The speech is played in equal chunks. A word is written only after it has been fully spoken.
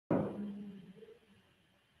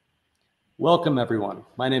Welcome, everyone.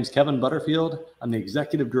 My name is Kevin Butterfield. I'm the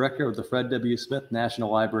Executive Director of the Fred W. Smith National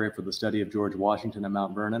Library for the Study of George Washington at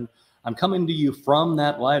Mount Vernon. I'm coming to you from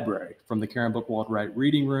that library, from the Karen Buchwald Wright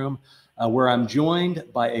Reading Room, where I'm joined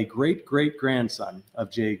by a great-great-grandson of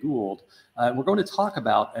Jay Gould. We're going to talk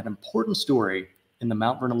about an important story in the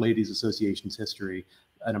Mount Vernon Ladies Association's history,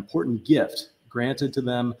 an important gift granted to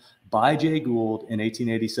them by Jay Gould in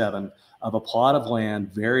 1887 of a plot of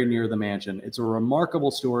land very near the mansion. It's a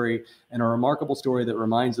remarkable story, and a remarkable story that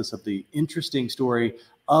reminds us of the interesting story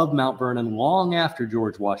of Mount Vernon long after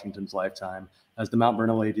George Washington's lifetime, as the Mount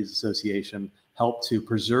Vernon Ladies Association helped to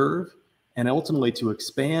preserve and ultimately to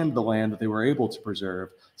expand the land that they were able to preserve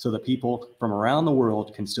so that people from around the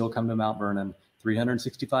world can still come to Mount Vernon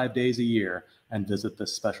 365 days a year and visit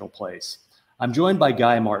this special place. I'm joined by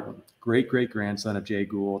Guy Martin, great-great-grandson of Jay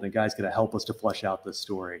Gould, and Guy's going to help us to flesh out this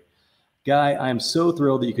story. Guy, I am so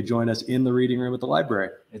thrilled that you could join us in the reading room at the library.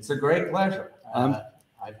 It's a great pleasure.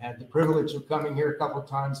 I've had the privilege of coming here a couple of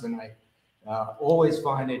times, and I always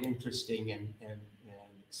find it interesting and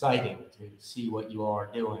exciting to see what you all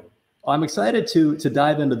are doing. I'm excited to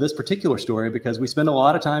dive into this particular story because we spend a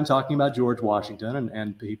lot of time talking about George Washington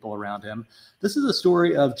and people around him. This is a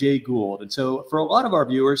story of Jay Gould, and so for a lot of our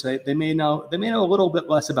viewers, they may know a little bit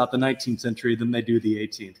less about the 19th century than they do the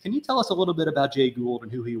 18th. Can you tell us a little bit about Jay Gould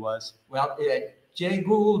and who he was? Well, Jay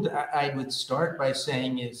Gould, I would start by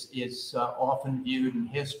saying is often viewed in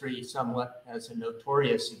history somewhat as a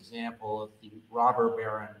notorious example of the robber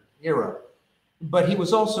baron era. But he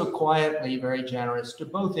was also quietly very generous to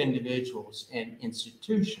both individuals and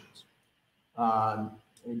institutions.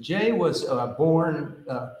 Jay was born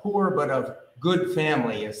poor but of good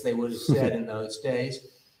family, as they would have said in those days.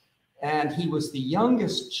 And he was the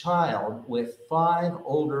youngest child with 5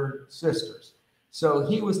 older sisters. So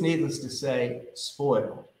he was, needless to say,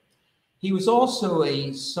 spoiled. He was also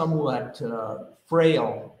a somewhat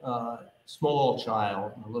frail, small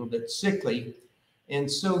child, a little bit sickly. And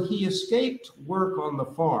so he escaped work on the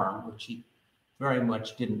farm, which he very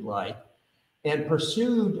much didn't like, and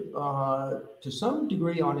pursued to some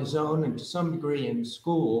degree on his own and to some degree in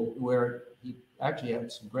school, where he actually had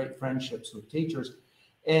some great friendships with teachers.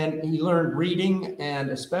 And he learned reading and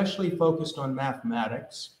especially focused on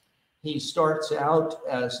mathematics. He starts out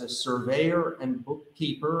as a surveyor and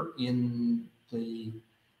bookkeeper in the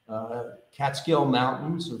Catskill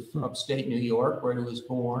Mountains of upstate New York, where he was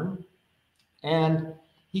born. And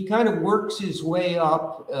he kind of works his way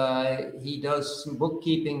up. He does some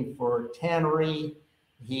bookkeeping for a tannery.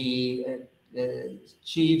 He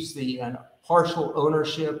achieves the partial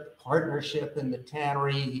partnership in the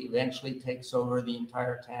tannery. He eventually takes over the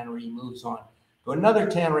entire tannery. He moves on to another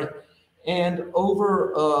tannery. And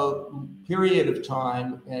over a period of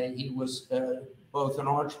time, he was both an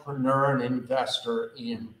entrepreneur and investor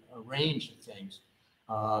in a range of things.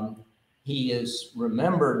 He is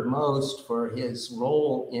remembered most for his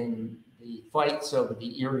role in the fights over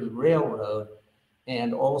the Erie Railroad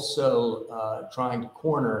and also trying to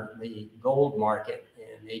corner the gold market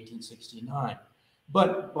in 1869.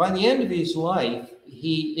 But by the end of his life,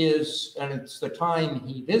 he is, and it's the time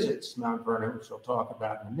he visits Mount Vernon, which we'll talk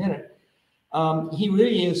about in a minute, he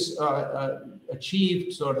really has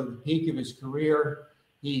achieved sort of the peak of his career.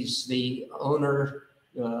 He's the owner,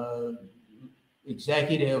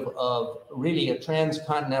 executive of really a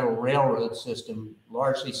transcontinental railroad system,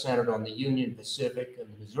 largely centered on the Union Pacific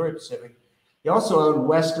and the Missouri Pacific. He also owned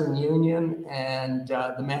Western Union and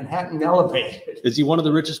the Manhattan Elevated. Is he one of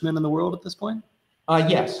the richest men in the world at this point?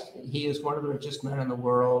 Yes, he is one of the richest men in the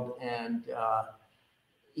world. And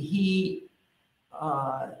he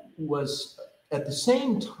was at the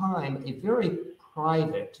same time a very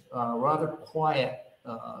private, rather quiet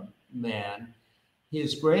man.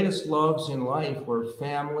 His greatest loves in life were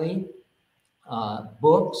family,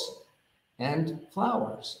 books, and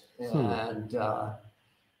flowers. And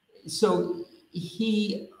so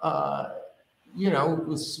he,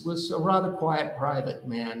 was a rather quiet, private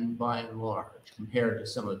man by and large, compared to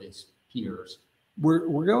some of his peers.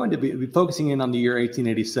 We're going to be focusing in on the year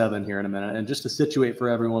 1887 here in a minute. And just to situate for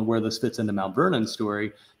everyone where this fits into Mount Vernon's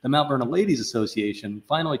story, the Mount Vernon Ladies Association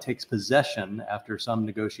finally takes possession after some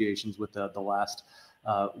negotiations with the last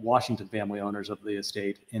Washington family owners of the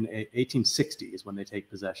estate in 1860 is when they take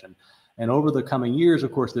possession. And over the coming years,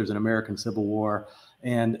 of course, there's an American Civil War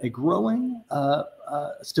and a growing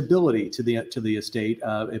stability to the estate.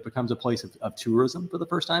 It becomes a place of tourism for the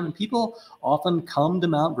first time, and people often come to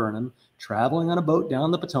Mount Vernon traveling on a boat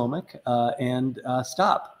down the Potomac and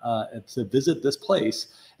stop to visit this place.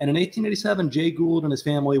 And in 1887, Jay Gould and his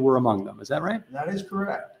family were among them. Is that right? That is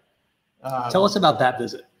correct. Tell us about that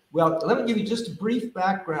visit. Well, let me give you just a brief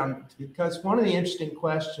background, because one of the interesting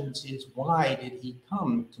questions is, why did he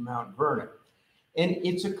come to Mount Vernon? And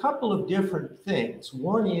it's a couple of different things.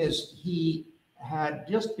 One is he had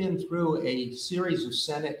just been through a series of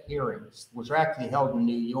Senate hearings, which were actually held in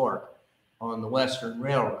New York on the Western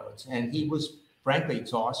railroads. And he was frankly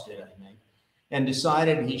exhausted, I think, and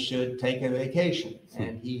decided he should take a vacation.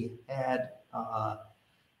 And he had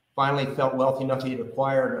finally felt wealthy enough he had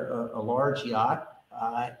acquired a large yacht.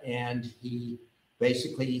 And he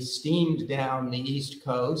basically steamed down the East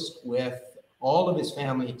Coast with all of his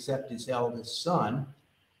family except his eldest son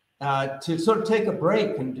to sort of take a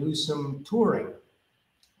break and do some touring.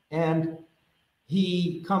 And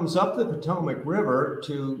he comes up the Potomac River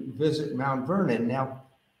to visit Mount Vernon. Now,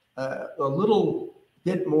 a little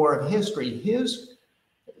bit more of history. He is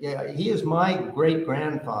my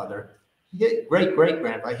great-grandfather.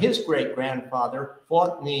 Great-great-grandfather. His great-grandfather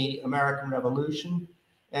fought in the American Revolution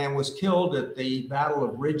and was killed at the Battle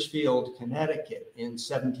of Ridgefield, Connecticut in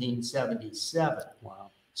 1777. Wow.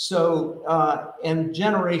 So, and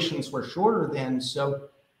generations were shorter then, so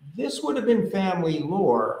this would have been family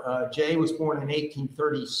lore. Jay was born in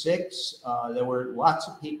 1836. There were lots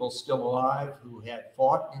of people still alive who had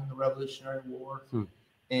fought in the Revolutionary War.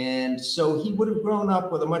 And so he would have grown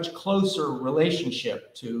up with a much closer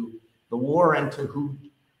relationship to the war and to who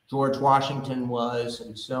George Washington was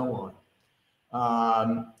and so on.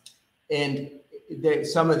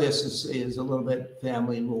 Some of this is a little bit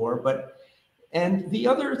family lore, and the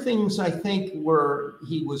other things I think were,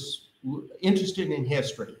 he was interested in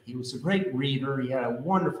history. He was a great reader. He had a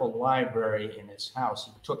wonderful library in his house.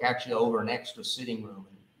 He took actually over an extra sitting room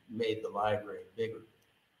and made the library bigger.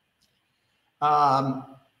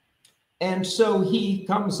 And so he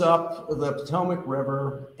comes up the Potomac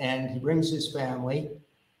River and he brings his family,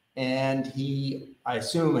 and he, I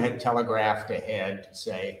assume, had telegraphed ahead to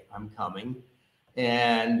say, I'm coming.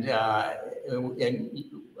 And I'll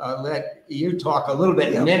let you talk a little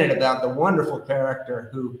bit in a minute about the wonderful character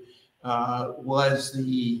who was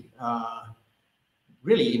the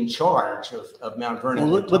really in charge of Mount Vernon.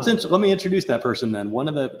 Well, let me introduce that person then. One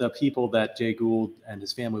of the people that Jay Gould and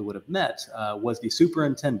his family would have met was the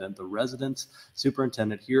superintendent, the residence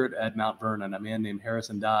superintendent here at Mount Vernon, a man named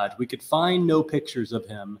Harrison Dodge. We could find no pictures of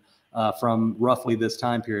him from roughly this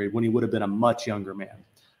time period when he would have been a much younger man.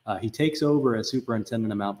 He takes over as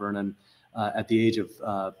superintendent of Mount Vernon at the age of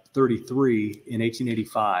 33 in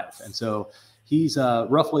 1885. And so he's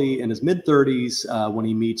roughly in his mid-30s when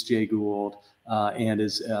he meets Jay Gould, and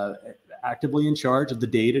is actively in charge of the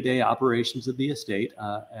day-to-day operations of the estate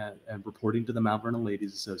and reporting to the Mount Vernon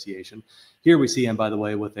Ladies Association. Here we see him, by the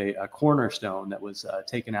way, with a cornerstone that was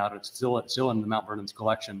taken out. It's still in the Mount Vernon's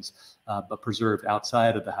collections, but preserved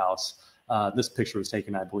outside of the house. This picture was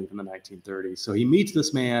taken, I believe, in the 1930s. So he meets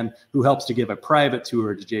this man who helps to give a private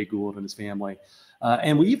tour to Jay Gould and his family.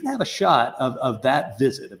 And we even have a shot of that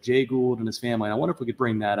visit of Jay Gould and his family. And I wonder if we could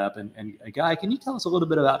bring that up. And Guy, can you tell us a little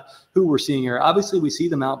bit about who we're seeing here? Obviously, we see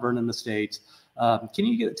the Mount Vernon estates. Can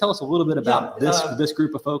you tell us a little bit about this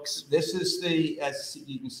group of folks? This is as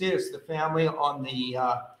you can see, it's the family. On the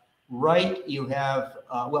right, you have,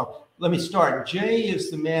 well, let me start. Jay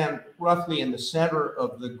is the man roughly in the center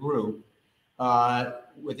of the group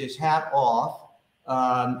with his hat off.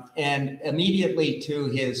 And immediately to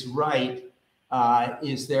his right,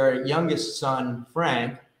 is their youngest son,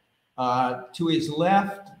 Frank. To his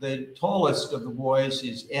left, the tallest of the boys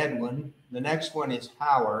is Edwin. The next one is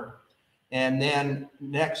Howard. And then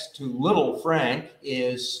next to little Frank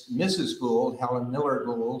is Mrs. Gould, Helen Miller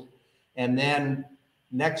Gould. And then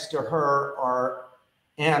next to her are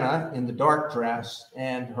Anna in the dark dress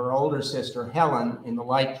and her older sister, Helen, in the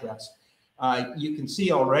light dress. You can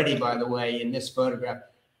see already, by the way, in this photograph,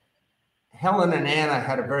 Helen and Anna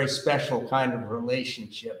had a very special kind of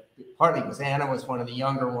relationship, partly because Anna was one of the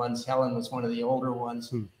younger ones, Helen was one of the older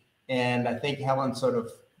ones, and I think Helen sort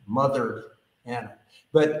of mothered Anna.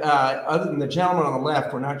 But other than the gentleman on the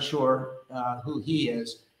left, we're not sure who he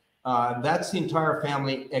is. That's the entire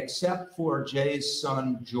family, except for Jay's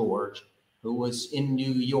son, George, who was in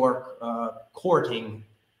New York courting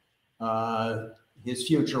his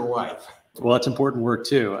future wife. Well, that's important work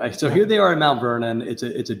too. So here they are in Mount Vernon. It's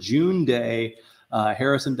a June day.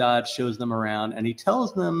 Harrison Dodge shows them around, and he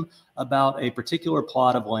tells them about a particular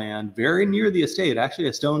plot of land very near the estate, actually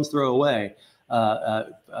a stone's throw away,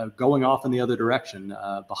 going off in the other direction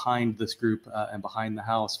behind this group and behind the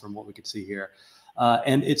house from what we could see here.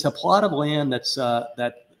 And it's a plot of land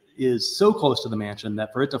that is so close to the mansion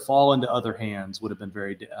that for it to fall into other hands would have been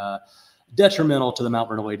very detrimental to the Mount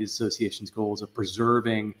Vernon Ladies Association's goals of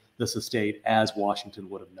preserving this estate as Washington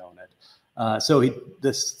would have known it. So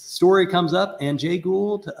this story comes up, and Jay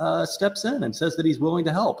Gould steps in and says that he's willing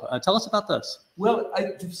to help. Tell us about this. Well,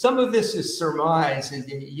 some of this is surmise.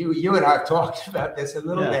 You and I have talked about this a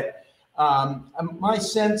little bit. My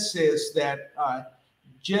sense is that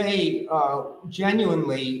Jay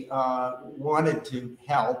genuinely wanted to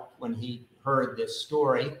help when he heard this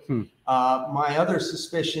story. My other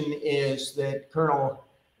suspicion is that Colonel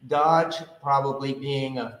Dodge, probably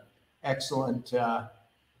being an excellent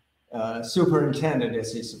superintendent,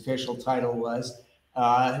 as his official title was,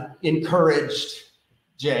 encouraged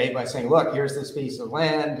Jay by saying, look, here's this piece of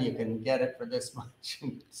land, you can get it for this much.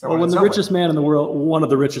 And so well, when the richest man in the world, one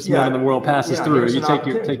of the richest men in the world passes through, you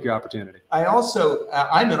take your opportunity. I also,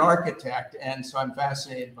 I'm an architect, and so I'm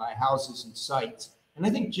fascinated by houses and sites. And I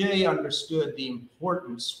think Jay understood the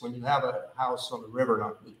importance, when you have a house on the river,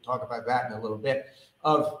 and we'll talk about that in a little bit,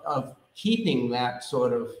 of keeping that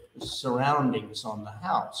sort of surroundings on the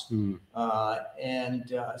house.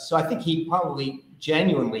 So I think he probably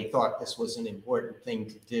genuinely thought this was an important thing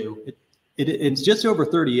to do. It's just over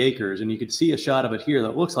 30 acres, and you can see a shot of it here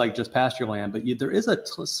that looks like just pasture land, but there is a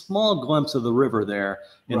small glimpse of the river there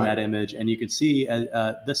in that image, and you can see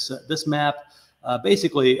this map,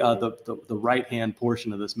 basically the right-hand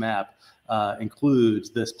portion of this map includes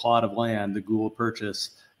this plot of land, the Gould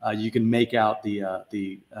purchase. You can make out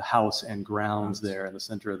the house and grounds there in the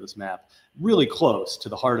center of this map, really close to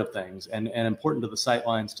the heart of things, and important to the sight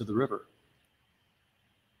lines to the river.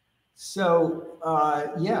 So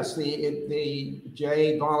yes, the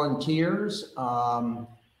Jay volunteers.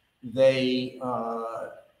 The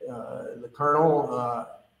colonel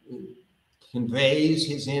conveys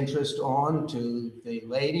his interest on to the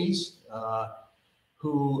ladies,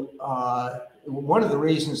 who one of the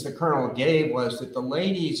reasons the colonel gave was that the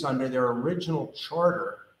ladies, under their original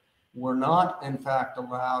charter, were not in fact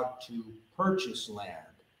allowed to purchase land.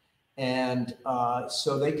 And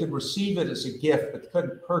so they could receive it as a gift, but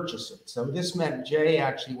couldn't purchase it. So this meant Jay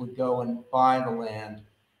actually would go and buy the land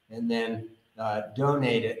and then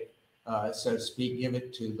donate it, so to speak, give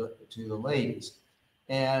it to the ladies.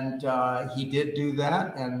 And he did do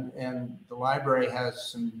that, and the library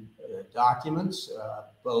has some documents,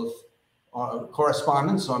 both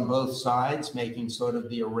correspondence on both sides, making sort of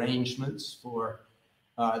the arrangements for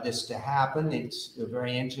this to happen. It's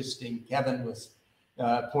very interesting. Kevin was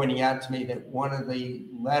pointing out to me that one of the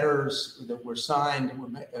letters that were signed,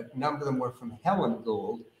 a number of them were from Helen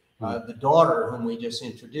Gould, the daughter whom we just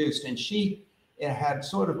introduced, and she had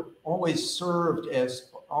sort of always served as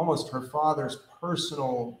almost her father's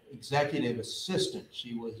personal executive assistant.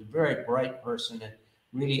 She was a very bright person and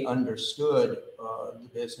really understood the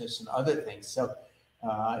business and other things. So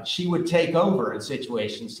she would take over in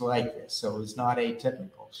situations like this. So it was not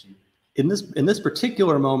atypical. In this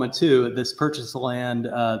particular moment too, this purchase of land,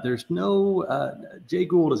 there's no, Jay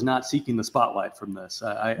Gould is not seeking the spotlight from this.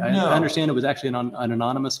 I understand it was actually an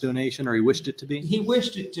anonymous donation, or he wished it to be? He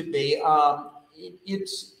wished it to be.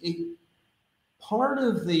 Part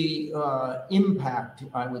of the impact,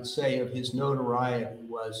 I would say, of his notoriety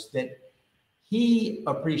was that he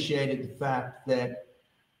appreciated the fact that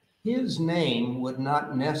his name would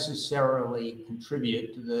not necessarily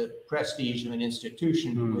contribute to the prestige of an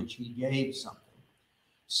institution to which he gave something.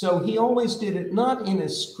 So he always did it not in a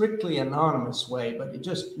strictly anonymous way, but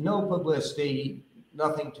just no publicity,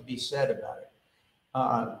 nothing to be said about it.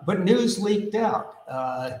 But news leaked out.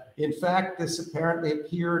 In fact, this apparently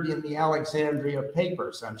appeared in the Alexandria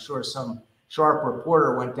papers. I'm sure some sharp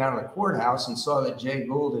reporter went down to the courthouse and saw that Jay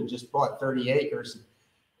Gould had just bought 30 acres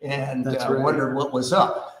and wondered what was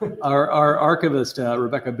up. Our archivist,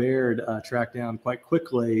 Rebecca Baird, tracked down quite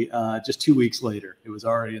quickly, just 2 weeks later. It was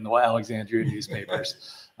already in the Alexandria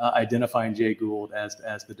newspapers, identifying Jay Gould as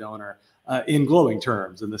the donor. In glowing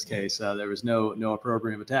terms, in this case, there was no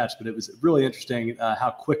opprobrium attached, but it was really interesting how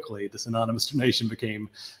quickly this anonymous donation became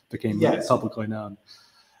publicly known.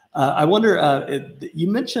 I wonder,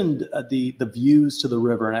 you mentioned the views to the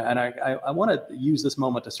river, and I want to use this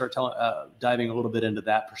moment to start diving a little bit into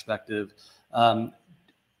that perspective.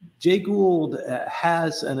 Jay Gould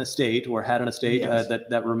has an estate, or had an estate,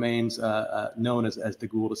 that remains known as the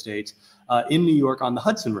Gould Estates in New York on the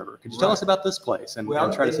Hudson River. Could you tell us about this place and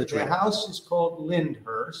try to situate it? The house is called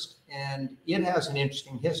Lyndhurst, and it has an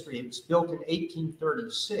interesting history. It was built in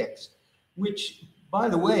 1836, which, by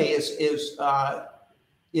the way, is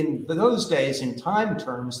in those days, in time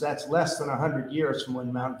terms, that's less than 100 years from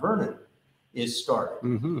when Mount Vernon is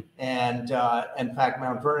started. And in fact,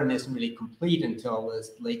 Mount Vernon isn't really complete until the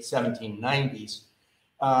late 1790s.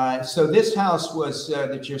 So this house was,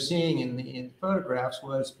 that you're seeing in the photographs,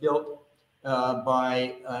 was built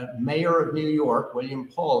by Mayor of New York, William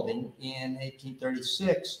Paulding, in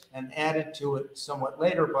 1836, and added to it somewhat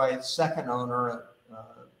later by its second owner, a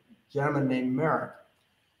gentleman named Merrick.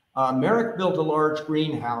 Merrick built a large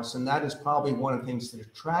greenhouse, and that is probably one of the things that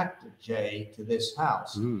attracted Jay to this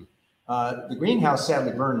house. The greenhouse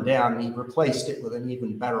sadly burned down, and he replaced it with an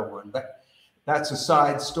even better one, but that's a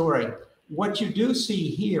side story. What you do see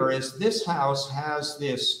here is this house has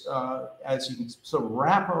this, as you can sort of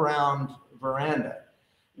wrap around veranda,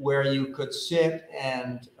 where you could sit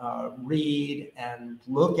and read and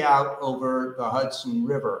look out over the Hudson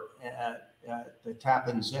River at the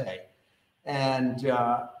Tappan Zee. And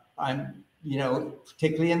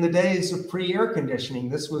particularly in the days of pre-air conditioning,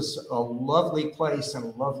 this was a lovely place and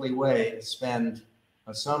a lovely way to spend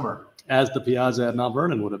a summer. As the piazza at Mount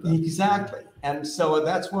Vernon would have been. Exactly. And so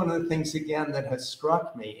that's one of the things, again, that has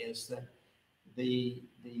struck me, is that the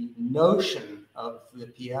notion of the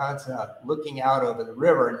piazza looking out over the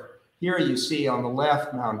river. And here you see on the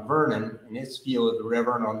left Mount Vernon and its view of the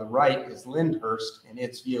river, and on the right is Lyndhurst and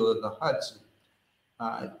its view of the Hudson.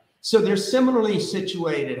 So they're similarly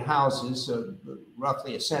situated houses,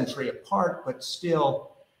 roughly a century apart, but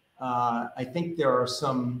still, I think there are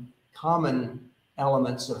some common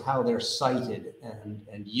elements of how they're sited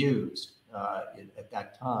and used at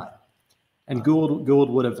that time. And Gould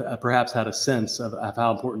would have perhaps had a sense of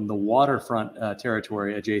how important the waterfront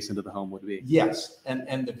territory adjacent to the home would be. Yes,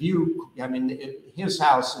 and the view, I mean, his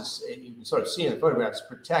house is, you can sort of see in the photographs,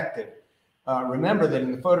 protected. Remember that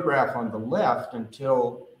in the photograph on the left,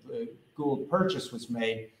 until the Gould purchase was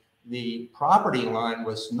made, the property line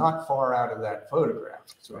was not far out of that photograph,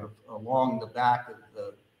 sort of along the back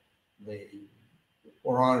of the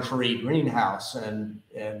orangery greenhouse and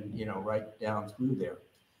right down through there.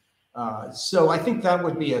 So I think that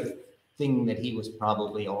would be a thing that he was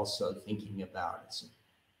probably also thinking about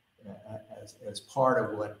as part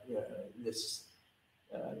of what this,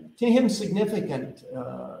 to him, significant,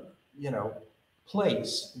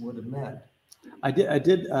 place would have meant. I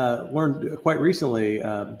did learn quite recently,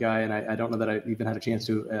 Guy, and I don't know that I even had a chance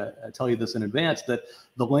to tell you this in advance, that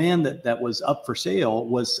the land that was up for sale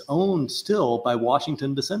was owned still by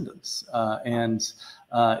Washington descendants.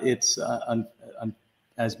 It's,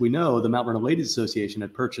 as we know, the Mount Vernon Ladies Association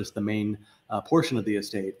had purchased the main portion of the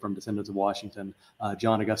estate from descendants of Washington,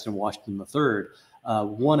 John Augustine Washington III.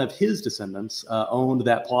 One of his descendants owned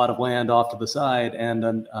that plot of land off to the side,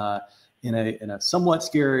 and in a somewhat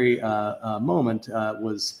scary moment,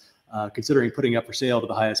 was considering putting up for sale to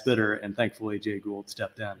the highest bidder, and thankfully Jay Gould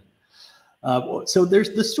stepped in. So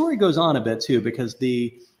the story goes on a bit too, because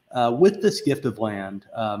with this gift of land,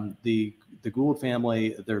 the Gould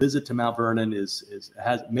family, their visit to Mount Vernon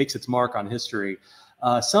makes its mark on history.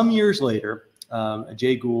 Some years later,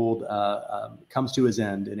 Jay Gould comes to his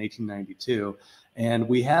end in 1892, and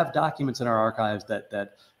we have documents in our archives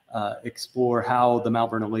that explore how the Mount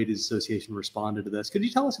Vernon Ladies Association responded to this. Could you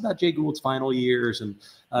tell us about Jay Gould's final years and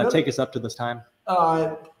take us up to this time?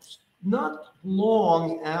 Not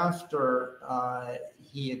long after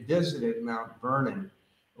he had visited Mount Vernon,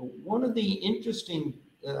 one of the interesting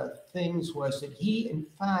things was that he, in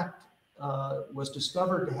fact, was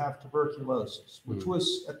discovered to have tuberculosis, which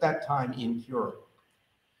was at that time incurable.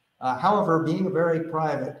 However, being a very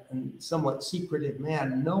private and somewhat secretive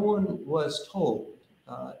man, no one was told.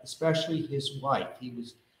 Especially his wife.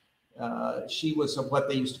 She was of what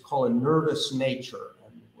they used to call a nervous nature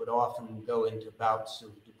and would often go into bouts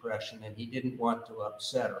of depression, and he didn't want to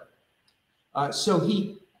upset her. So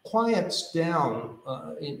he quiets down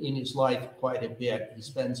in his life quite a bit. He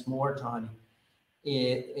spends more time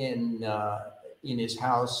in his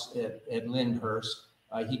house at Lyndhurst.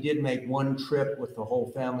 He did make one trip with the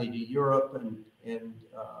whole family to Europe, and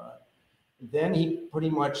then he pretty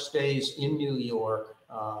much stays in New York.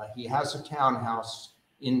 He has a townhouse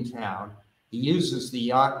in town. He uses the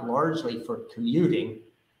yacht largely for commuting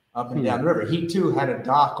up and down the river. He too had a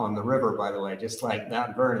dock on the river, by the way, just like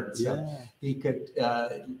Mount Vernon. So he could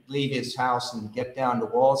leave his house and get down to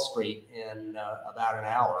Wall Street in about an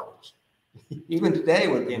hour, which even today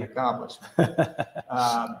would be an accomplishment.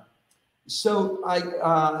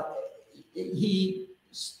 He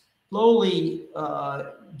slowly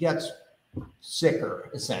gets sicker,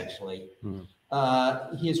 essentially.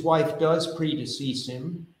 His wife does predecease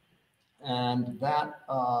him, and that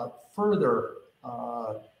further,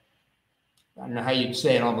 I don't know how you'd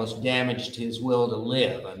say it, almost damaged his will to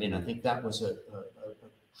live. I mean, I think that was a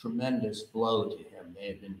tremendous blow to him. They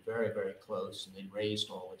had been very, very close, and they'd raised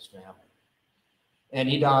all his family. And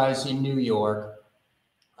he dies in New York,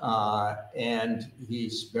 and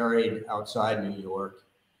he's buried outside New York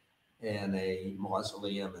in a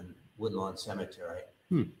mausoleum in Woodlawn Cemetery.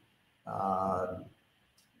 Hmm.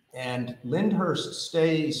 And Lyndhurst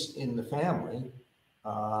stays in the family.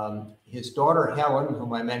 His daughter, Helen,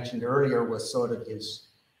 whom I mentioned earlier, was sort of his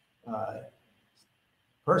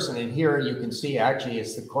person. And here you can see, actually,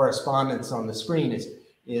 it's the correspondence on the screen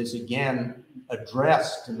is again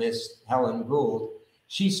addressed to Miss Helen Gould.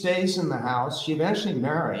 She stays in the house. She eventually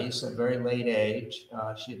marries at a very late age.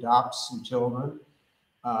 She adopts some children.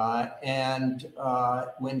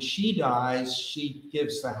 When she dies, she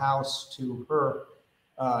gives the house to her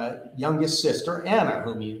youngest sister, Anna,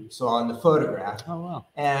 whom you saw in the photograph. Oh, wow.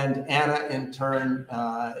 And Anna, in turn,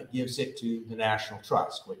 gives it to the National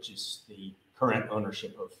Trust, which is the current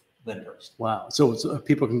ownership of Lyndhurst. Wow. So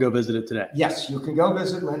people can go visit it today? Yes, you can go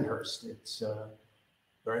visit Lyndhurst. It's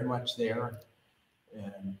very much there.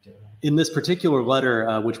 And in this particular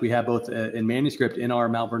letter, which we have both in manuscript in our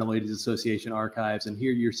Mount Vernon Ladies Association archives, and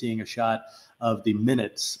here you're seeing a shot of the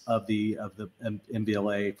minutes of the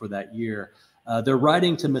MVLA for that year. They're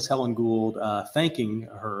writing to Miss Helen Gould, thanking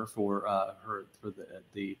her for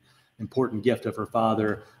the important gift of her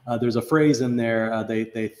father. There's a phrase in there.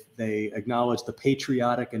 They acknowledge the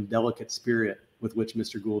patriotic and delicate spirit with which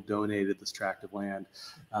Mr. Gould donated this tract of land.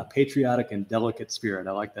 Patriotic and delicate spirit.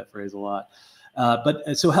 I like that phrase a lot.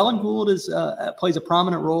 So Helen Gould plays a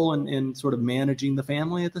prominent role in sort of managing the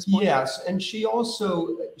family at this point? Yes, and she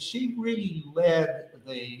really led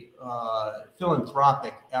the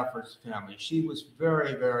philanthropic efforts of the family. She was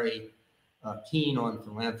very, very keen on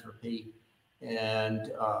philanthropy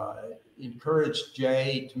and encouraged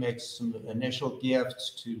Jay to make some initial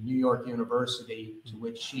gifts to New York University, to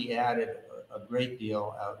which she added a great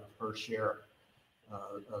deal out of her share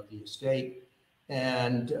of the estate.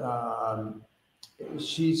 And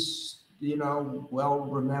she's, well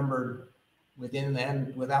remembered within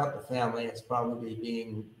and without the family as probably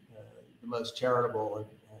being the most charitable and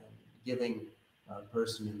giving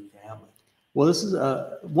person in the family. Well, this is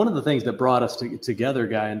one of the things that brought us together,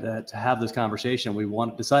 Guy, and to have this conversation. We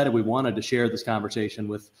decided we wanted to share this conversation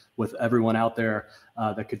with everyone out there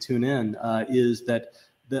that could tune in. Is that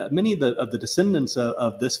many of the descendants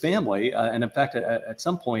of this family, and in fact, at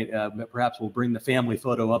some point, perhaps we'll bring the family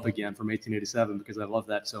photo up again from 1887 because I love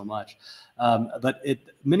that so much. But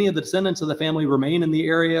many of the descendants of the family remain in the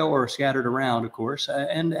area or scattered around, of course,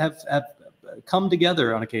 and have come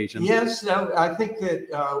together on occasion. Yes, no, I think that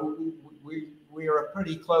we are a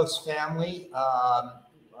pretty close family.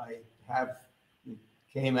 I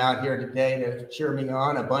came out here today to cheer me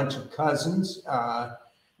on, a bunch of cousins.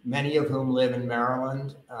 Many of whom live in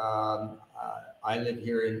Maryland. I live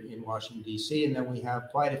here in Washington, D.C., and then we have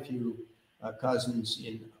quite a few cousins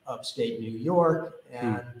in upstate New York,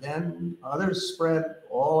 and then others spread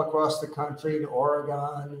all across the country to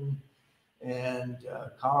Oregon and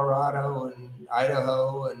Colorado and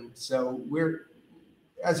Idaho. And so we're,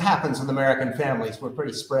 as happens with American families, we're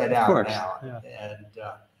pretty spread out now, and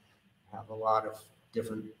have a lot of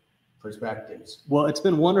different perspectives. Well, it's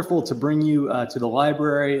been wonderful to bring you to the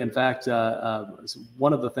library. In fact,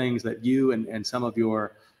 one of the things that you and some of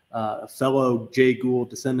your fellow Jay Gould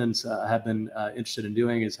descendants have been interested in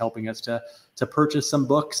doing is helping us to purchase some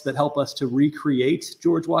books that help us to recreate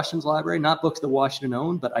George Washington's library, not books that Washington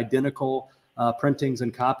owned, but identical printings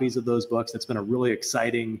and copies of those books. That's been a really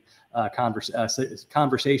exciting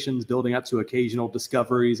conversations building up to occasional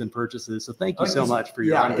discoveries and purchases. So thank you so much for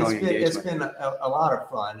your ongoing engagement. It's been a lot of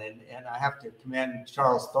fun, and I have to commend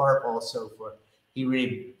Charles Tharp also for, he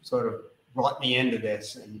really sort of brought me into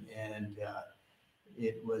this, and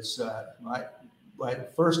it was my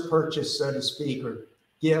first purchase, so to speak, or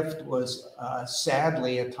gift was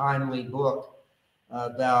sadly a timely book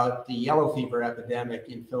about the yellow fever epidemic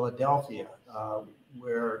in Philadelphia,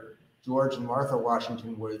 where George and Martha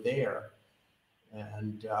Washington were there.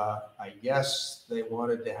 And I guess they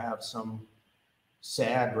wanted to have some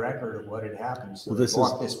sad record of what had happened. So they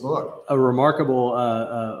bought this book. A remarkable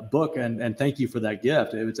book, and thank you for that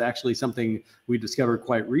gift. It was actually something we discovered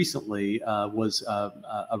quite recently, was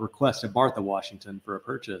a request of Martha Washington for a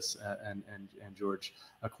purchase, and George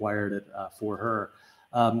acquired it for her.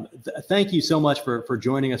 Thank you so much for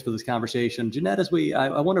joining us for this conversation. Jeanette,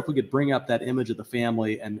 I wonder if we could bring up that image of the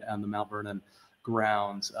family and the Mount Vernon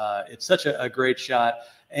grounds. It's such a great shot.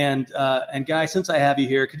 And Guy, since I have you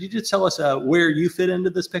here, could you just tell us where you fit into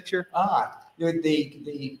this picture?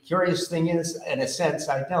 The curious thing is, in a sense,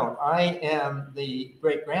 I don't. I am the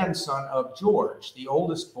great-grandson of George, the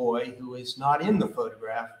oldest boy, who is not in the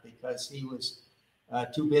photograph because he was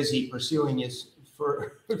too busy pursuing his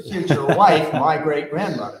future wife, my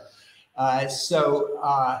great-grandmother.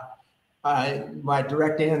 My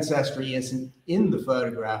direct ancestry isn't in the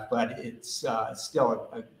photograph, but it's still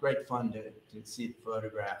a great fun to see the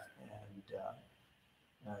photograph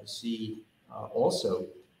and see also,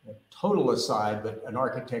 a total aside, but an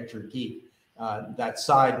architecture geek, that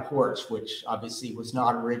side porch, which obviously was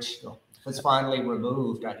not original, was finally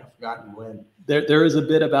removed. I've forgotten when. There is a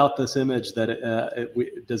bit about this image that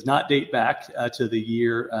it does not date back to the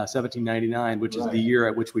year 1799, which is the year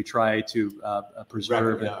at which we try to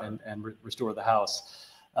preserve and restore the house.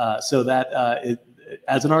 So that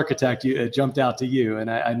as an architect, it jumped out to you, and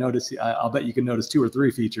I noticed. I'll bet you can notice 2 or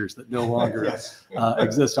 3 features that no longer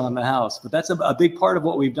exist on the house. But that's a big part of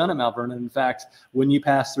what we've done at Mount Vernon. In fact, when you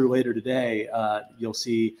pass through later today, you'll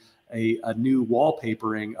see a new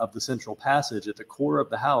wallpapering of the central passage at the core of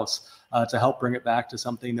the house to help bring it back to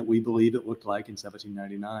something that we believe it looked like in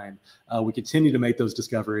 1799. We continue to make those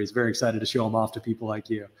discoveries. Very excited to show them off to people like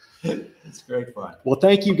you. It's great fun. Well,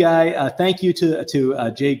 thank you, Guy. Thank you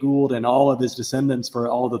to Jay Gould and all of his descendants for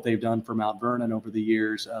all that they've done for Mount Vernon over the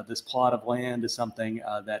years. This plot of land is something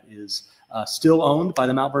that is still owned by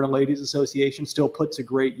the Mount Vernon Ladies Association, still put to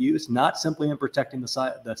great use, not simply in protecting the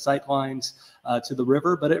sight lines to the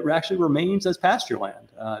river, but it actually remains as pasture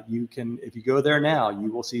land. You can, if you go there now,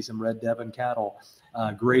 you will see some red Devon cattle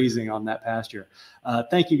grazing on that pasture.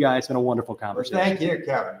 Thank you, guys. It's been a wonderful conversation. Well, thank you,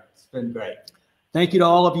 Kevin. It's been great. Thank you to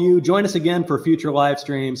all of you. Join us again for future live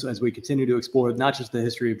streams as we continue to explore not just the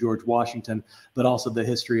history of George Washington, but also the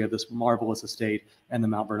history of this marvelous estate and the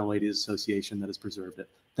Mount Vernon Ladies Association that has preserved it.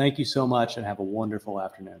 Thank you so much and have a wonderful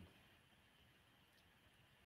afternoon.